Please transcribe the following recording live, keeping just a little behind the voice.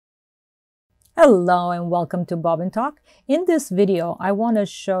Hello and welcome to Bob and Talk. In this video, I want to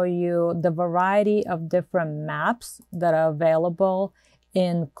show you the variety of different maps that are available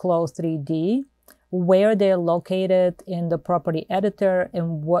in CLO3D, where they're located in the property editor,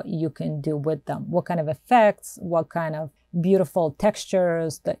 and what you can do with them, what kind of effects, what kind of beautiful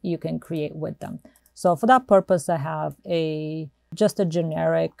textures that you can create with them. So for that purpose, I have just a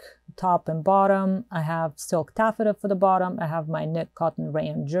generic top and bottom. I have silk taffeta for the bottom. I have my knit cotton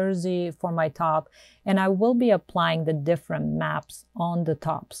rayon jersey for my top, and I will be applying the different maps on the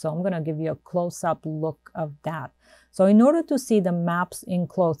top. So I'm going to give you a close-up look of that. So in order to see the maps in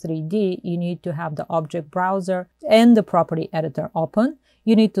CLO3D, you need to have the object browser and the property editor open.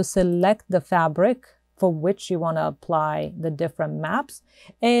 You need to select the fabric for which you want to apply the different maps.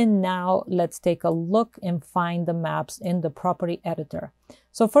 And now let's take a look and find the maps in the property editor.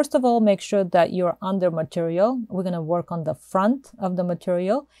 So first of all, make sure that you're under material. We're going to work on the front of the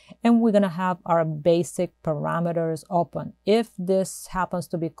material, and we're going to have our basic parameters open. If this happens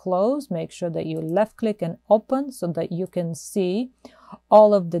to be closed, make sure that you left click and open so that you can see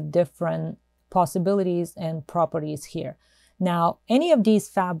all of the different possibilities and properties here. Now, any of these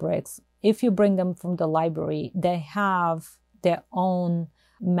fabrics, if you bring them from the library, they have their own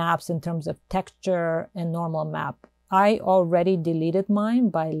maps in terms of texture and normal map. I already deleted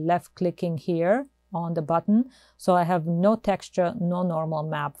mine by left clicking here on the button. So I have no texture, no normal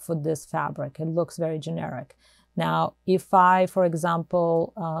map for this fabric. It looks very generic. Now, if I, for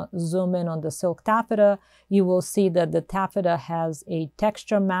example, zoom in on the silk taffeta, you will see that the taffeta has a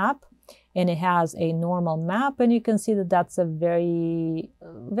texture map and it has a normal map, and you can see that that's a very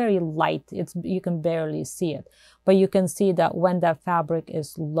light. You can barely see it, but you can see that when that fabric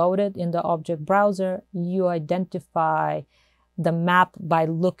is loaded in the object browser, you identify the map by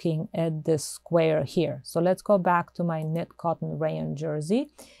looking at this square here. So let's go back to my knit cotton rayon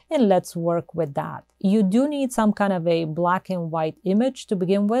jersey and let's work with that. You do need some kind of a black and white image to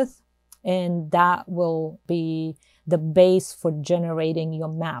begin with, and that will be the base for generating your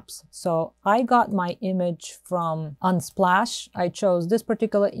maps. So I got my image from Unsplash. I chose this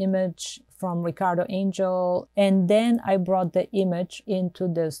particular image from Ricardo Angel, and then I brought the image into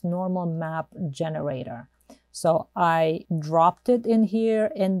this normal map generator. So I dropped it in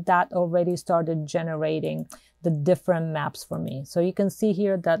here, and that already started generating the different maps for me. So you can see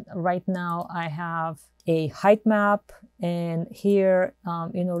here that right now I have a height map, and here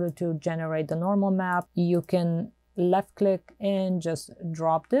in order to generate the normal map, you can left click and just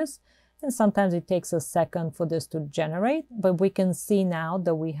drop this, and sometimes it takes a second for this to generate, but we can see now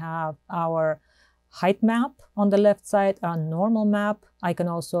that we have our height map on the left side, our normal map. I can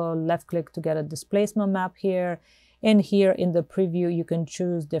also left click to get a displacement map here, and here in the preview you can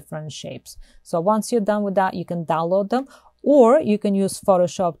choose different shapes. So once you're done with that, you can download them, or you can use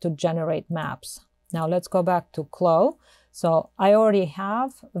Photoshop to generate maps. Now let's go back to CLO. So I already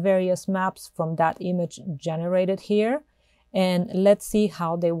have various maps from that image generated here, and let's see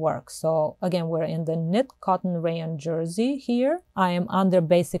how they work. So again, we're in the knit cotton rayon jersey here. I am under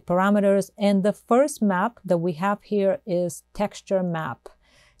basic parameters, and the first map that we have here is texture map.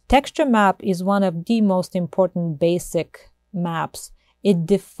 Texture map is one of the most important basic maps. It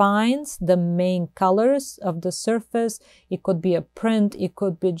defines the main colors of the surface. It could be a print, it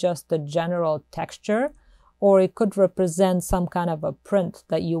could be just the general texture, or it could represent some kind of a print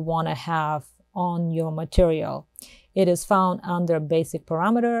that you want to have on your material. It is found under basic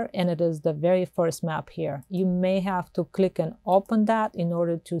parameter, and it is the very first map here. You may have to click and open that in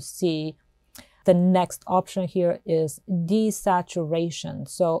order to see the next option here is desaturation.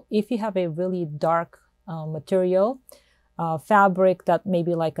 So if you have a really dark material, fabric that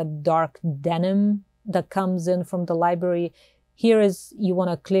maybe like a dark denim that comes in from the library, here is you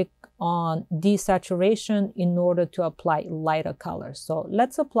want to click on desaturation in order to apply lighter colors. So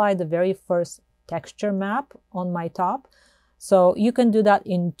let's apply the very first texture map on my top. So you can do that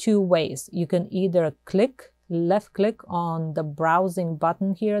in two ways. You can either left click on the browsing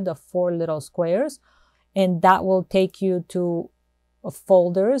button here, the four little squares, and that will take you to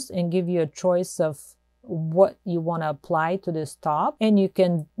folders and give you a choice of what you want to apply to this top, and you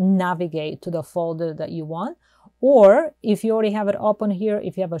can navigate to the folder that you want. Or if you already have it open here,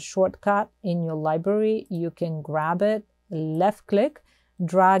 if you have a shortcut in your library, you can grab it, left click,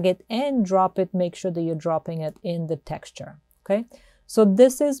 drag it and drop it. Make sure that you're dropping it in the texture. Okay, so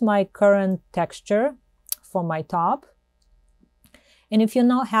this is my current texture for my top. And if you're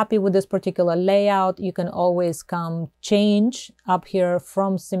not happy with this particular layout, you can always come change up here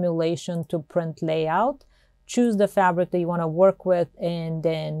from simulation to print layout. choose the fabric that you want to work with, and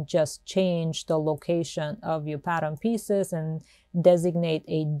then just change the location of your pattern pieces and designate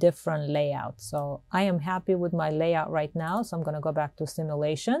a different layout. So I am happy with my layout right now. So I'm going to go back to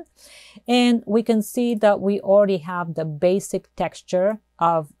simulation, and we can see that we already have the basic texture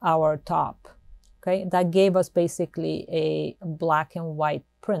of our top. Okay, that gave us basically a black and white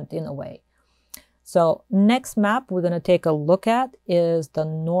print in a way. So next map we're going to take a look at is the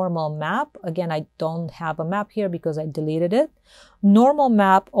normal map. Again, I don't have a map here because I deleted it. Normal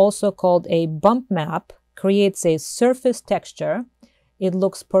map, also called a bump map, creates a surface texture. It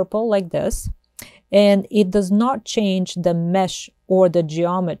looks purple like this, and it does not change the mesh or the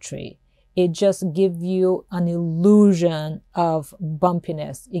geometry. It just gives you an illusion of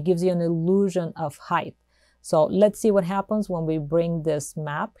bumpiness. It gives you an illusion of height. So let's see what happens when we bring this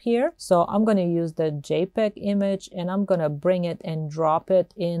map here. So I'm going to use the JPEG image, and I'm going to bring it and drop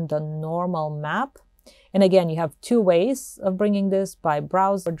it in the normal map. And again, you have two ways of bringing this: by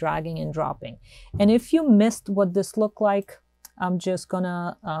browse or dragging and dropping. And if you missed what this looked like, I'm just going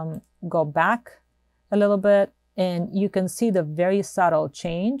to go back a little bit, and you can see the very subtle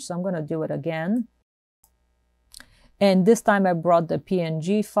change. So I'm going to do it again. And this time I brought the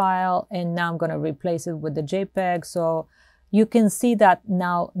PNG file, and now I'm going to replace it with the JPEG. So you can see that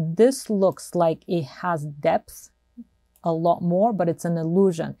now this looks like it has depth a lot more, but it's an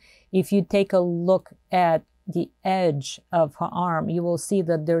illusion. If you take a look at the edge of her arm, you will see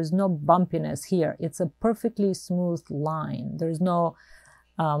that there's no bumpiness here. It's a perfectly smooth line. There's no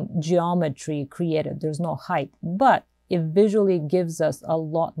geometry created. There's no height, but it visually gives us a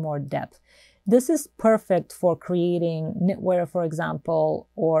lot more depth. This is perfect for creating knitwear, for example,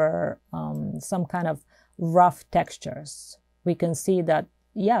 or some kind of rough textures. We can see that,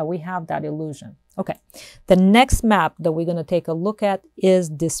 yeah, we have that illusion. Okay, the next map that we're going to take a look at is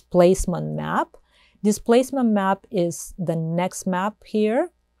Displacement Map. Displacement Map is the next map here,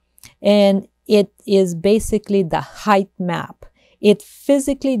 and it is basically the height map. It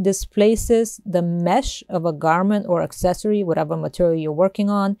physically displaces the mesh of a garment or accessory, whatever material you're working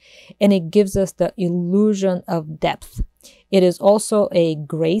on, and it gives us the illusion of depth. It is also a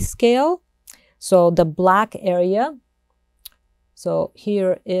grayscale. So the black area, so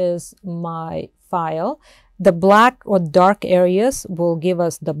here is my file. The black or dark areas will give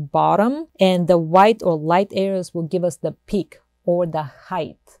us the bottom, and the white or light areas will give us the peak or the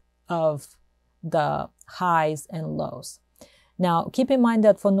height of the highs and lows. Now, keep in mind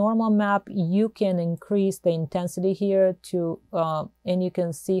that for normal map, you can increase the intensity here to, and you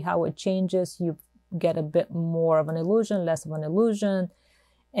can see how it changes. You get a bit more of an illusion, less of an illusion.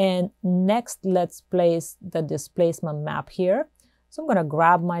 And next, let's place the displacement map here. So I'm going to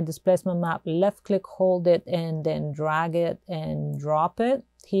grab my displacement map, left click, hold it, and then drag it and drop it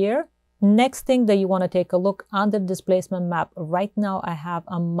here. Next thing that you want to take a look on the displacement map. Right now I have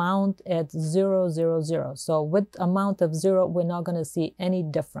amount at 0, 0, 0. So with amount of 0, we're not going to see any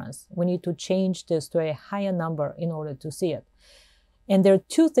difference. We need to change this to a higher number in order to see it. And there are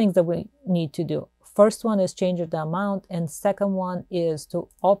two things that we need to do. First one is change the amount, and second one is to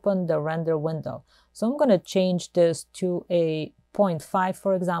open the render window. So I'm going to change this to a 0.5,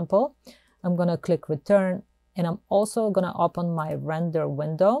 for example. I'm going to click return, and I'm also going to open my render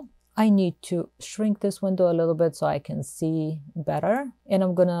window. I need to shrink this window a little bit so I can see better. And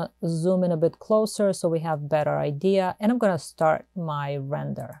I'm going to zoom in a bit closer so we have better idea. And I'm going to start my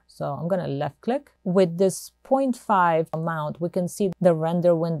render. So I'm going to left click. With this 0.5 amount, we can see the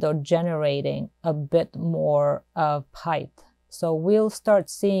render window generating a bit more of height. So we'll start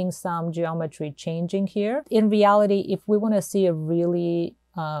seeing some geometry changing here. In reality, if we want to see a really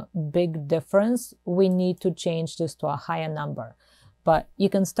big difference, we need to change this to a higher number. But you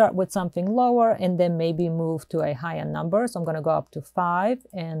can start with something lower and then maybe move to a higher number. So I'm going to go up to 5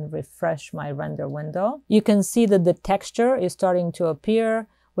 and refresh my render window. You can see that the texture is starting to appear.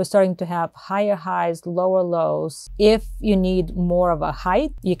 We're starting to have higher highs, lower lows. If you need more of a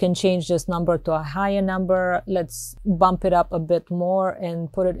height, you can change this number to a higher number. Let's bump it up a bit more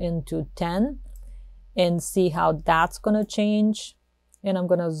and put it into 10 and see how that's going to change. And I'm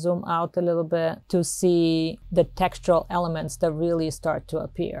going to zoom out a little bit to see the textural elements that really start to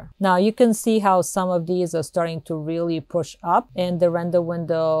appear. Now you can see how some of these are starting to really push up, and the render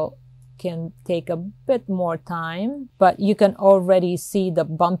window can take a bit more time, but you can already see the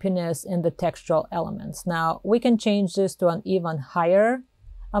bumpiness in the textural elements. Now we can change this to an even higher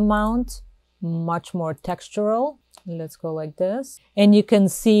amount, much more textural. Let's go like this. And you can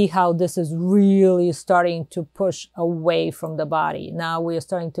see how this is really starting to push away from the body. Now we are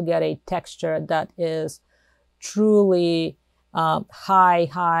starting to get a texture that is truly high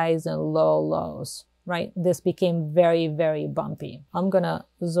highs and low lows. right? This became very, very bumpy. I'm gonna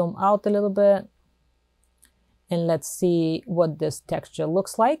zoom out a little bit and let's see what this texture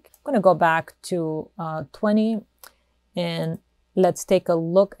looks like. I'm gonna go back to 20 and let's take a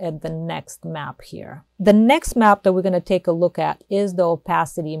look at the next map here. The next map that we're gonna take a look at is the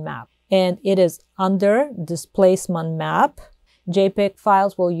opacity map, and it is under Displacement Map. JPEG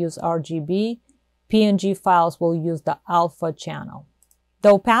files will use RGB, PNG files will use the alpha channel.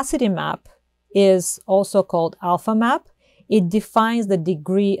 The opacity map is also called alpha map. It defines the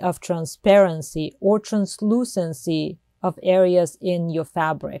degree of transparency or translucency of areas in your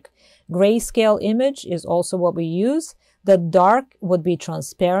fabric. Grayscale image is also what we use. The dark would be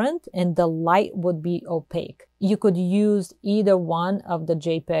transparent and the light would be opaque. You could use either one of the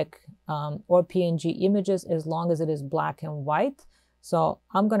JPEG or PNG images as long as it is black and white. So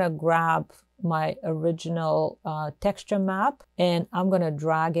I'm gonna grab my original texture map and I'm gonna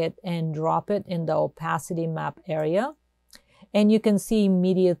drag it and drop it in the opacity map area. And you can see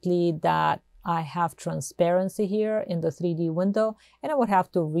immediately that I have transparency here in the 3D window, and I would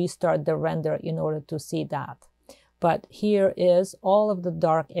have to restart the render in order to see that. But here is all of the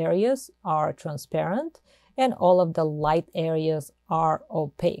dark areas are transparent and all of the light areas are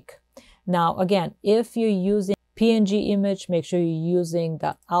opaque. Now, again, if you're using PNG image, make sure you're using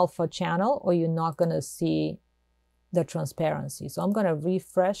the alpha channel or you're not going to see the transparency. So I'm going to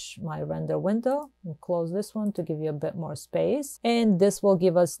refresh my render window and close this one to give you a bit more space. And this will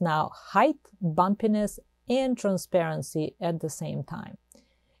give us now height, bumpiness, and transparency at the same time.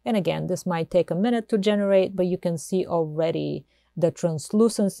 And again, this might take a minute to generate, but you can see already the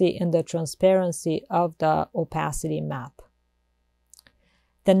translucency and the transparency of the opacity map.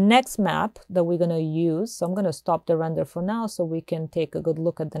 The next map that we're going to use, so I'm going to stop the render for now so we can take a good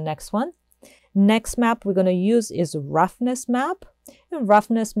look at the next one. Next map we're going to use is Roughness Map. And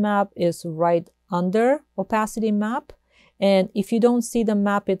Roughness Map is right under Opacity Map. And if you don't see the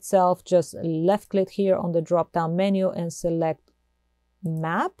map itself, just left click here on the drop down menu and select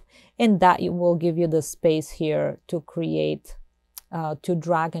Map. And that will give you the space here to create, to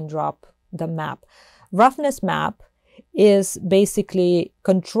drag and drop the map. Roughness Map is basically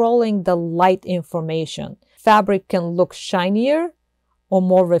controlling the light information. Fabric can look shinier or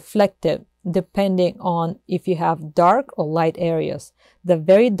more reflective, depending on if you have dark or light areas. The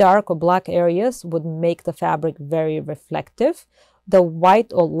very dark or black areas would make the fabric very reflective. The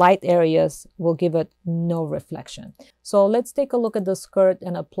white or light areas will give it no reflection. So let's take a look at the skirt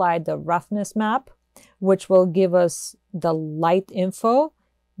and apply the roughness map, which will give us the light info,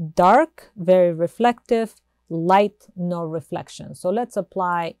 dark, very reflective, light, no reflection. So let's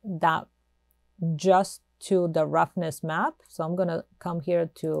apply that just to the roughness map. So I'm going to come here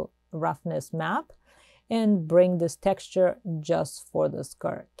to roughness map and bring this texture just for the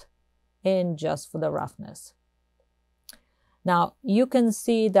skirt and just for the roughness. Now you can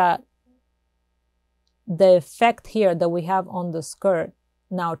see that the effect here that we have on the skirt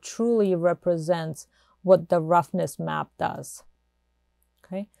now truly represents what the roughness map does.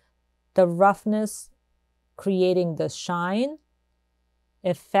 Okay, the roughness creating the shine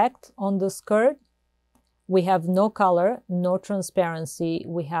effect on the skirt. We have no color, no transparency.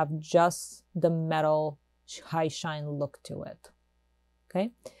 We have just the metal high shine look to it.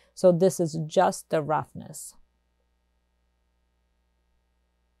 Okay, so this is just the roughness.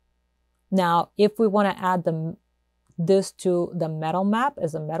 Now, if we want to add this to the metal map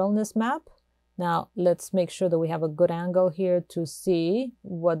as a metalness map, now let's make sure that we have a good angle here to see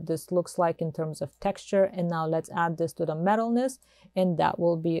what this looks like in terms of texture. And now let's add this to the metalness, and that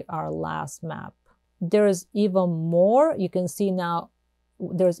will be our last map. There is even more. You can see now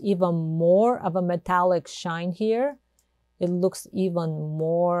there's even more of a metallic shine here. It looks even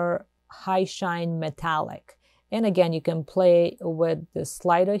more high shine metallic. And again, you can play with the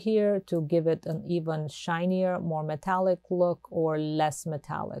slider here to give it an even shinier, more metallic look or less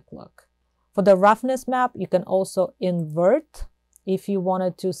metallic look. For the roughness map, you can also invert if you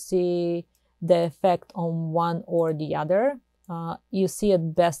wanted to see the effect on one or the other. You see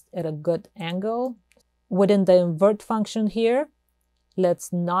it best at a good angle. Within the invert function here,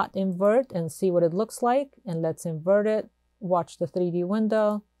 let's not invert and see what it looks like. And let's invert it. Watch the 3D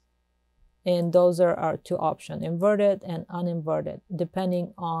window. And those are our two options, inverted and uninverted,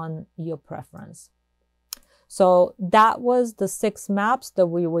 depending on your preference. So that was the 6 maps that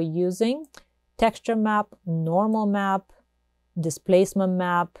we were using: texture map, normal map, displacement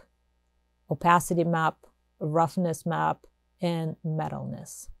map, opacity map, roughness map, and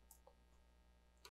metalness.